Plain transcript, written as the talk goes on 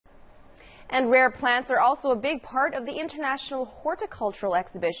And rare plants are also a big part of the International Horticultural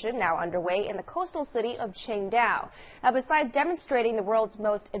Exhibition now underway in the coastal city of Qingdao. Now, besides demonstrating the world's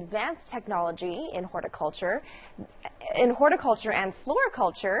most advanced technology in horticulture and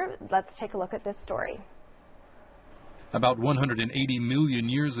floriculture, let's take a look at this story. About 180 million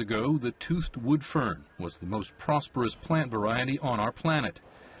years ago, the toothed wood fern was the most prosperous plant variety on our planet.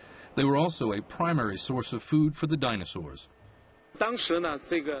 They were also a primary source of food for the dinosaurs.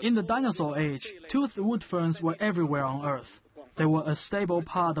 In the dinosaur age, toothed wood ferns were everywhere on Earth. They were a stable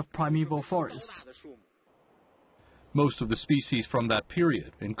part of primeval forests. Most of the species from that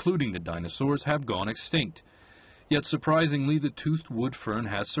period, including the dinosaurs, have gone extinct. Yet surprisingly, the toothed wood fern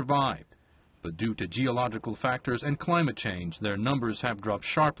has survived. But due to geological factors and climate change, their numbers have dropped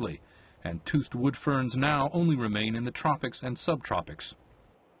sharply, and toothed wood ferns now only remain in the tropics and subtropics.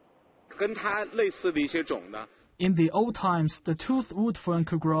 In the old times, the toothed wood fern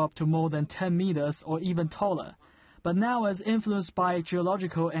could grow up to more than 10 meters or even taller. But now, as influenced by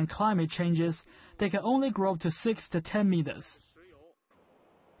geological and climate changes, they can only grow up to 6 to 10 meters.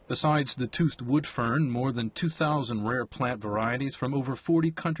 Besides the toothed wood fern, more than 2,000 rare plant varieties from over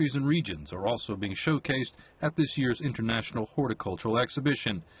 40 countries and regions are also being showcased at this year's International Horticultural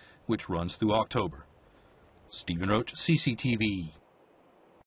Exhibition, which runs through October. Stephen Roach, CCTV.